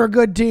 Putting together a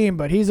good team,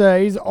 but he's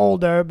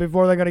older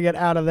before they're going to get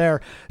out of there.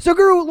 So,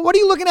 Guru, what are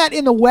you looking at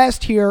in the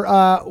West here?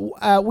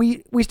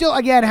 We still,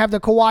 again, have the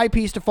Kawhi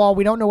piece to fall.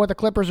 We don't know what the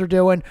Clippers are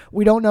doing.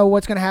 We don't know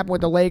what's going to happen with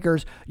the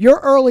Lakers. Your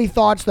early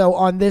thoughts, though,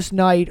 on this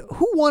night,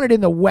 who won it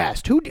in the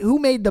West? Who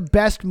made the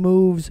best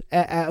moves?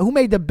 Who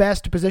made the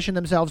best to position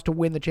themselves to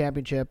win the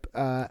championship?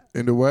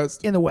 In the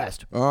West? In the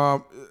West.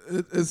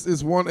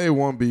 It's 1A,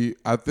 1B.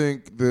 I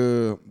think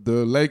the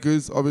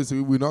Lakers,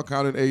 obviously, we're not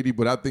counting AD,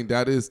 but I think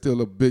that is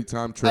still a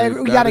big-time trade.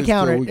 We got to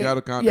count it. We got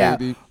to count yeah.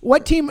 AD.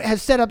 What team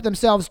has set up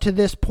themselves to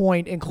this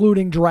point,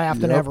 including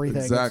draft and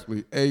everything?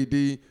 Exactly.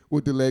 AD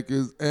with the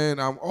Lakers,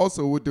 and I'm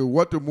also with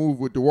the move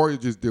with the Warriors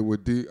just did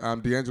with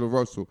D'Angelo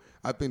Russell.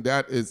 I think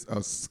that is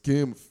a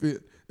skim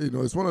fit.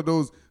 It's one of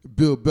those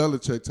Bill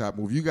Belichick type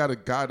move. You got a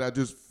guy that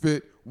just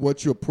fit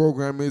what your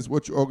program is,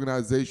 what your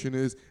organization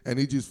is, and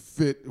he just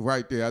fit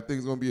right there. I think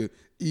it's going to be an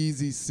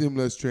easy,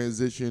 seamless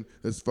transition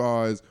as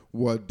far as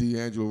what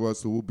D'Angelo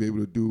Russell will be able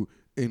to do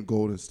in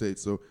Golden State.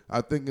 So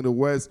I think in the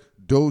West,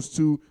 those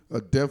two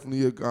are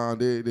definitely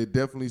they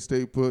definitely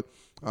stay put.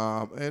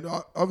 And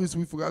obviously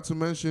we forgot to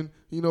mention,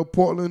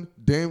 Portland,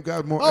 Dame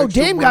got more. Oh,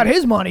 Dame got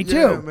his money too.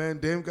 Yeah, man,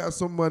 Dame got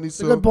some money. That's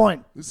a good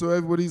point. So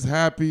everybody's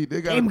happy.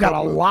 Dame got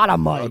a lot of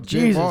money.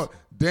 Jesus.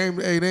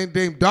 Dame, it ain't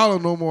Dame Dollar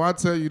no more. I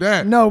tell you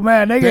that. No,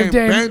 man, they gave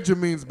Dame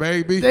Benjamins,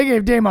 baby. They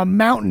gave Dame a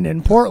mountain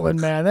in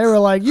Portland, man. They were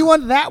like, "You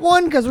want that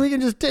one? Because we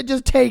can just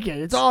take it.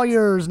 It's all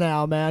yours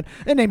now, man."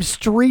 They named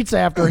streets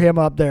after him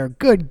up there.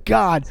 Good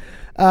God.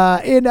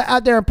 Out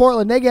there in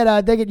Portland, they get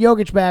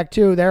Jokic back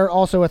too. They're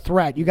also a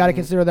threat. You got to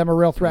consider them a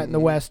real threat in the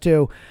West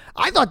too.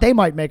 I thought they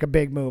might make a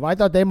big move. I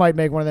thought they might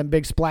make one of them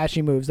big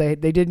splashy moves. They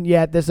didn't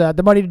yet. This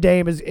the money to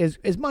Dame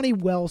is money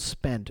well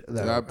spent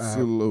though.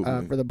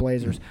 Absolutely. For the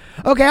Blazers.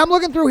 Okay, I'm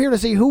looking through here to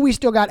see who we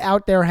still got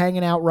out there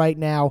hanging out right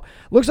now.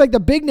 Looks like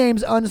the big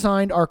names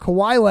unsigned are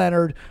Kawhi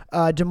Leonard,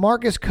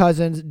 DeMarcus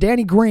Cousins,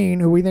 Danny Green,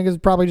 who we think is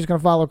probably just going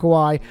to follow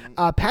Kawhi,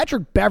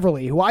 Patrick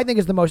Beverley, who I think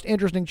is the most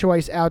interesting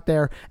choice out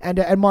there,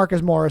 and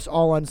Marcus Morris,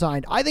 all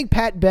unsigned. I think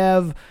Pat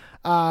Bev.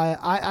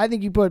 I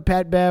think you put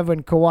Pat Bev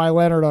and Kawhi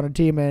Leonard on a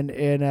team in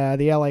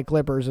the LA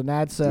Clippers, and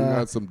that's you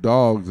got some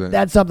dogs.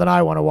 That's something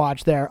I want to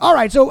watch there. All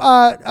right, so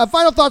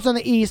final thoughts on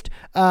the East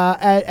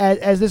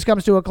as this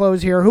comes to a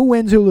close here. Who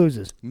wins? Who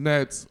loses?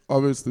 Nets,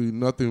 obviously,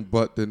 nothing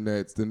but the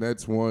Nets. The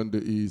Nets won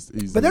the East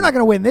easily. But they're not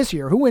going to win this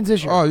year. Who wins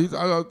this year? Oh, you're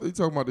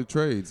talking about the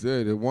trades.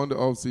 Yeah, they won the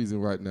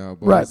offseason right now.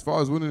 But as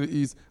far as winning the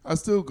East, I'm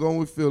still going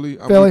with Philly.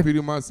 I'm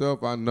repeating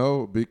myself, I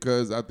know,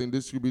 because I think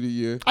this should be the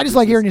year. I just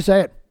like hearing you say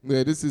it.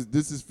 Yeah, this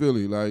is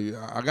Philly. Like,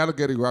 I got to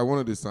get it right one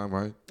of this time,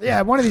 right?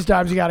 Yeah, one of these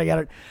times you got to get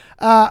it.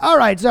 All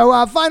right,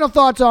 so final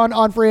thoughts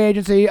on free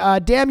agency.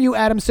 Damn you,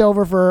 Adam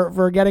Silver,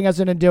 for getting us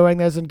in and doing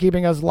this and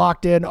keeping us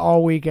locked in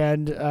all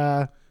weekend.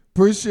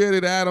 Appreciate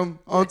it, Adam.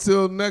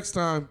 Until next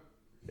time.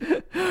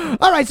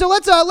 All right, so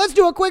let's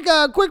do a quick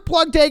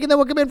plug take, and then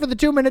we'll come in for the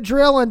 2-minute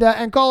drill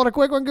and call it a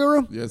quick one,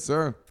 Guru. Yes,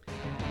 sir.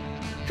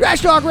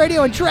 Trash Talk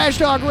Radio and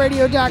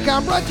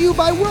TrashTalkRadio.com, brought to you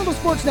by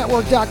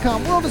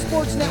WorldOfSportsNetwork.com. World of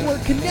Sports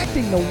Network,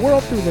 connecting the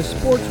world through the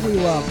sports we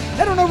love.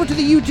 Head on over to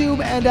the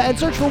YouTube and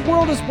search for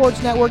World of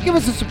Sports Network. Give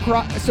us a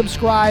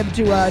subscribe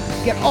to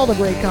get all the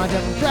great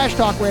content from Trash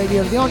Talk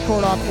Radio to the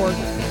on-court, off-court,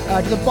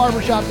 to the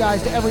barbershop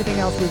guys, to everything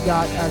else we've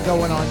got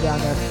going on down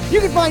there. You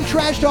can find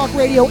Trash Talk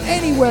Radio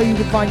anywhere you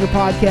can find your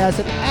podcast.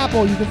 At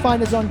Apple, you can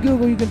find us on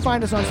Google, you can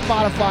find us on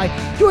Spotify.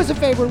 Do us a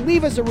favor,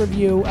 leave us a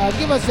review.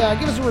 Give us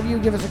a review,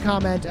 give us a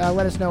comment,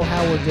 let us know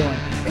how we're doing.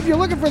 If you're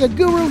looking for the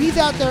Guru, he's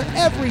out there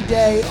every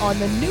day on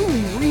the newly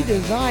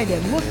redesigned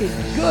and looking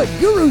good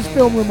Guru's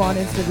Film Room on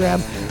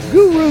Instagram.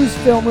 Guru's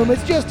Film Room,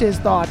 it's just his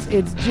thoughts.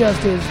 It's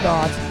just his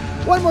thoughts.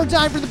 One more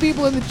time for the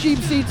people in the cheap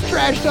seats,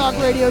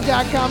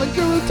 TrashTalkRadio.com. And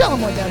Guru, tell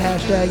them what that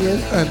hashtag is.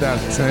 And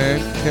that's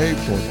 10K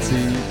for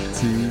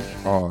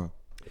TTR.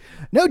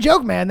 No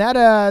joke, man.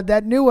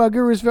 That new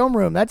Guru's Film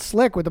Room, that's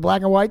slick with the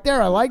black and white there.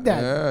 I like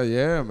that.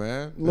 Yeah,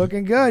 man.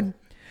 Looking good.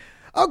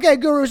 Okay,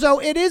 Guru, so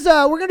it is,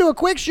 we're going to do a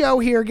quick show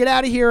here, get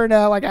out of here in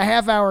like a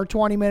half hour,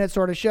 20-minute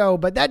sort of show,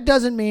 but that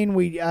doesn't mean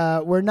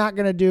we're not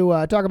going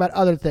to talk about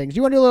other things.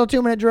 You want to do a little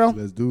 2-minute drill?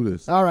 Let's do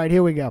this. All right,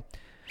 here we go.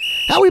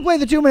 How we play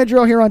the 2-minute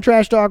drill here on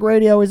Trash Talk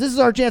Radio is this is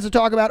our chance to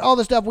talk about all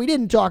the stuff we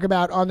didn't talk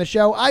about on the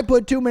show. I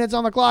put 2 minutes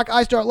on the clock.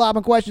 I start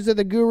lobbing questions at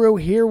the Guru.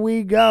 Here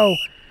we go.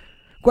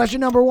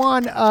 Question number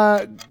one,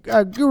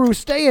 Guru,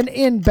 staying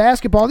in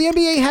basketball. The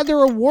NBA had their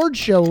award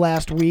show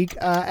last week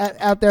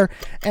out there,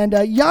 and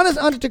Giannis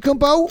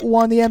Antetokounmpo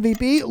won the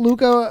MVP.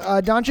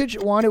 Luka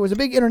Doncic won. It was a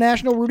big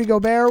international. Rudy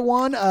Gobert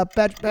won.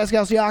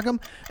 Pascal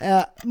Siakam.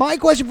 My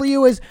question for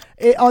you is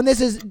on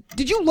this is,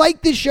 did you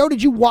like this show?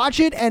 Did you watch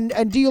it?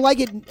 And do you like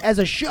it as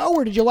a show,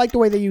 or did you like the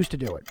way they used to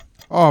do it?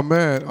 Oh,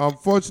 man.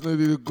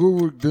 Unfortunately, the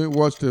Guru didn't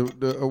watch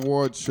the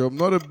award show. I'm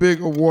not a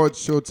big award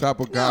show type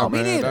of guy, No, me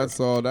man. neither. That's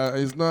all.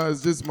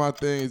 It's just my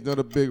thing. He's not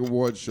a big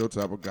award show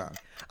type of guy.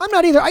 I'm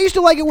not either. I used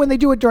to like it when they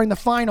do it during the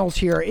finals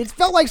here. It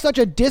felt like such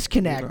a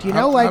disconnect, you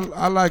know?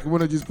 I like it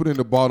when they just put in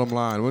the bottom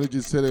line. When they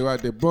just say it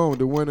right there, boom,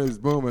 the winner is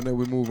boom, and then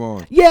we move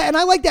on. Yeah, and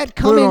I like that Put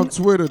coming. it on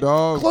Twitter,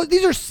 dog.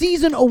 These are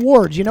season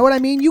awards. You know what I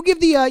mean? You give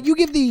the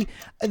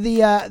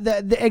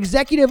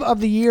executive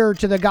of the year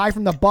to the guy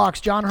from the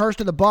Bucks, John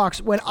Hurst of the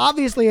Bucks, when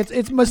obviously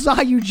it's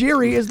Masai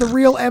Ujiri is the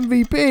real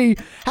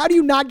MVP. How do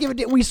you not give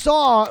it? We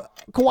saw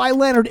Kawhi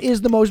Leonard is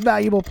the most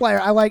valuable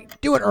player.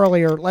 Do it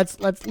earlier.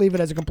 Let's leave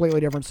it as a completely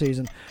different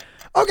season.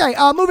 Okay,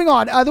 moving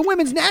on. The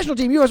women's national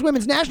team, U.S.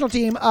 women's national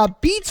team,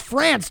 beats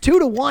France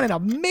 2-1 in a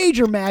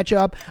major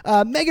matchup.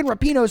 Megan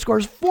Rapinoe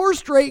scores 4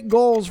 straight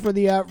goals for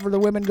the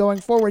women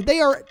going forward. They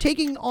are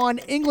taking on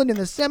England in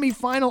the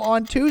semifinal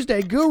on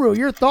Tuesday. Guru,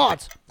 your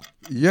thoughts?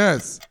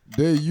 Yes,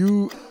 the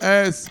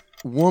U.S.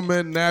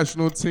 women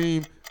national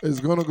team is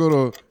going to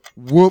go to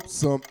whoop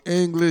some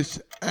English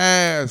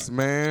ass,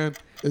 man.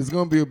 It's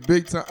going to be a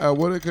big time.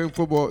 What they call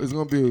football is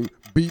going to be a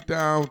beat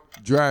down,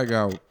 drag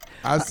out.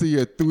 I see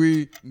a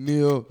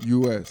 3-0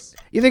 U.S.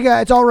 You think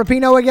it's all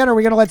Rapinoe again, or are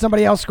we going to let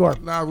somebody else score?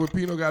 Nah,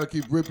 Rapinoe got to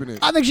keep ripping it.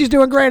 I think she's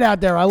doing great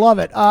out there. I love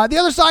it. The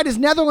other side is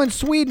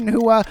Netherlands-Sweden,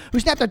 who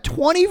snapped a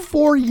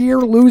 24-year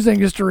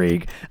losing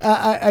streak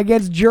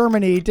against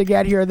Germany to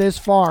get here this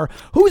far.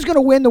 Who's going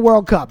to win the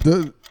World Cup?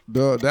 The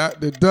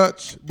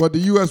Dutch, but the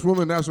U.S.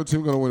 women national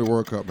team going to win the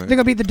World Cup, man. They're going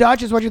to beat the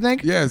Dutch, is what you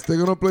think? Yes, they're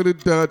going to play the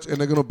Dutch, and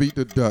they're going to beat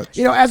the Dutch.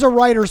 You know, as a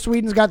writer,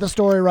 Sweden's got the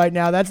story right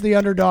now. That's the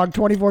underdog.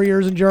 24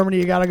 years in Germany.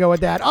 You got to go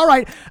with that. All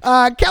right.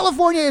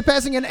 California is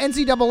passing an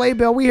NCAA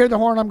bill. We hear the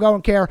horn. I'm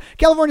going to care.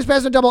 California's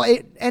passing an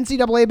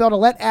NCAA bill to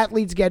let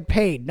athletes get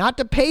paid. Not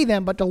to pay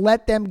them, but to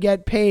let them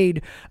get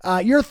paid.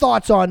 Your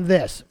thoughts on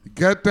this?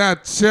 Get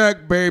that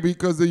check, baby,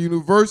 because the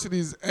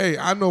universities, hey,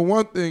 I know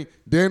one thing.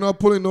 They're not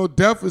putting no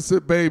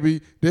deficit,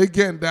 baby. They're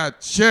getting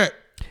that check.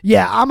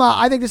 Yeah,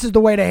 I think this is the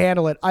way to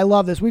handle it. I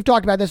love this. We've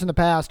talked about this in the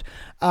past.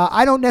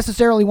 I don't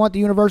necessarily want the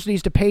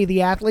universities to pay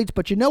the athletes,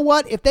 but you know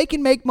what? If they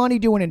can make money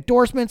doing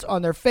endorsements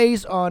on their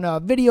face,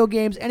 on video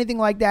games, anything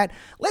like that,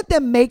 let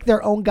them make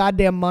their own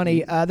goddamn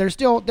money.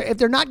 If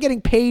they're not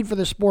getting paid for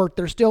the sport,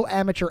 they're still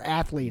amateur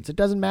athletes. It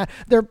doesn't matter.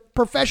 They're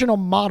professional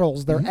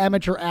models. They're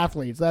amateur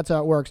athletes. That's how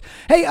it works.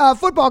 Hey,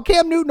 football.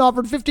 Cam Newton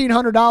offered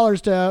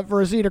 $1,500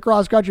 for a seat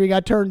across country. He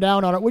got turned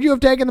down on it. Would you have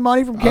taken the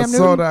money from Cam Newton? I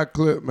saw that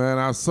clip,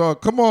 man.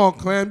 Come on,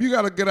 Cam. You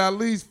got to get at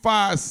least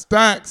 5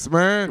 stacks,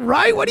 man.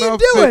 Right? What are you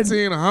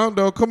doing?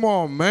 1,500. Come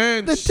on,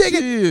 man. The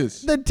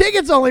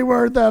ticket's only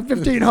worth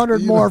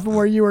 $1,500 more from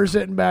where you were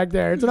sitting back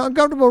there. It's an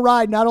uncomfortable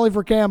ride, not only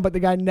for Cam, but the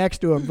guy next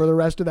to him for the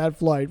rest of that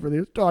flight.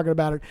 Talking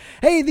about it.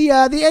 Hey, the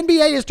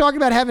NBA is talking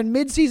about having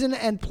midseason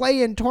and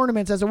play-in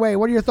tournaments as a way.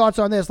 What are your thoughts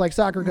on this, like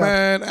soccer cups?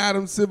 Man,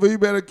 Adam Silver, you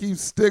better keep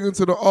sticking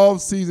to the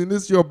off season.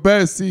 This is your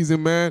best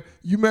season, man.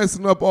 You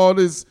messing up all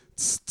this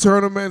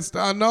tournament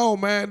stuff. I know,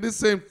 man.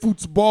 This ain't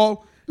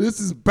football. This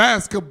is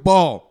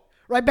basketball.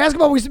 Right,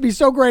 basketball used to be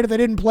so great if they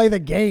didn't play the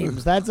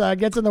games. That's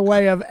gets in the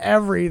way of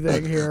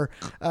everything here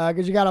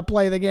because you got to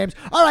play the games.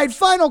 All right,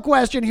 final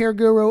question here,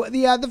 Guru.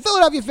 The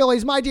Philadelphia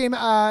Phillies, my team,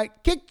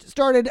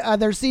 started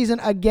their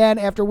season again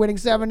after losing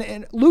 7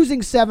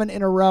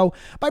 in a row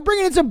by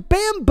bringing in some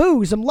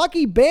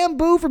lucky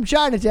bamboo from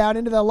Chinatown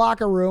into the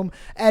locker room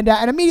and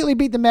immediately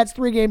beat the Mets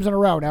 3 games in a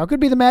row. Now, it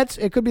could be the Mets,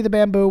 it could be the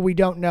bamboo, we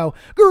don't know.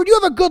 Guru, do you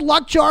have a good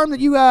luck charm that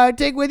you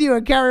take with you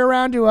and carry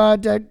around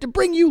to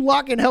bring you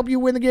luck and help you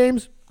win the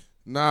games?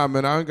 Nah,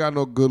 man, I ain't got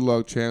no good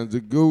luck charms.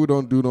 The Guru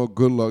don't do no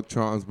good luck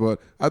charms,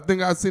 but I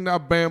think I seen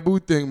that bamboo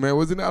thing, man.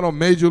 Wasn't that on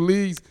Major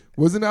Leagues?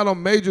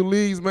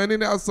 Man?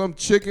 Didn't have some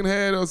chicken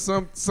head or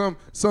some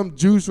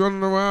juice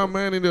running around,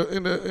 man, in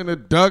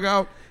the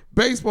dugout?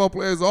 Baseball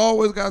players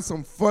always got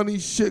some funny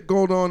shit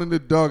going on in the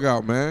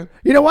dugout, man.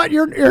 You know what?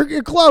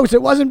 You're close.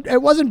 It wasn't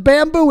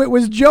bamboo. It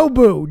was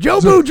Jobu.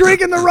 Jobu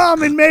drinking the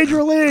rum in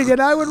Major League, and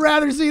I would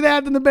rather see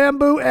that than the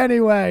bamboo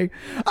anyway.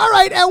 All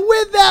right, and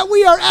with that,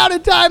 we are out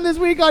of time this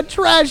week on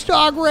Trash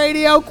Talk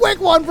Radio.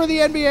 Quick one for the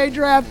NBA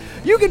draft.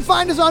 You can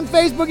find us on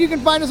Facebook. You can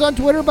find us on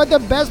Twitter, but the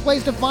best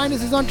place to find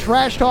us is on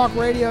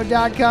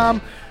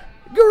TrashTalkRadio.com.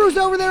 Guru's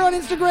over there on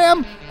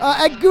Instagram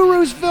at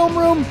Guru's Film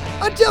Room.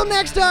 Until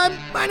next time,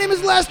 my name is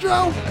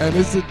Lestro. And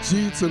it's a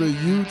G to the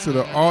U to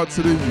the R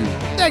to the U.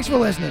 Thanks for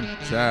listening.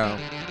 Ciao.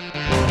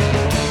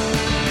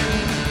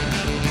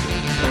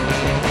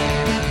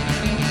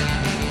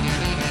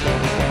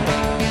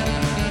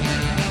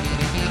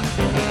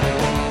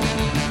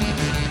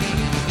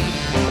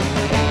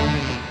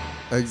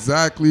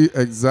 Exactly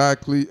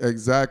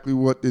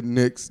what the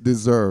Knicks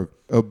deserve.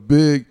 A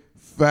big,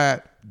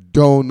 fat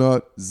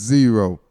donut zero.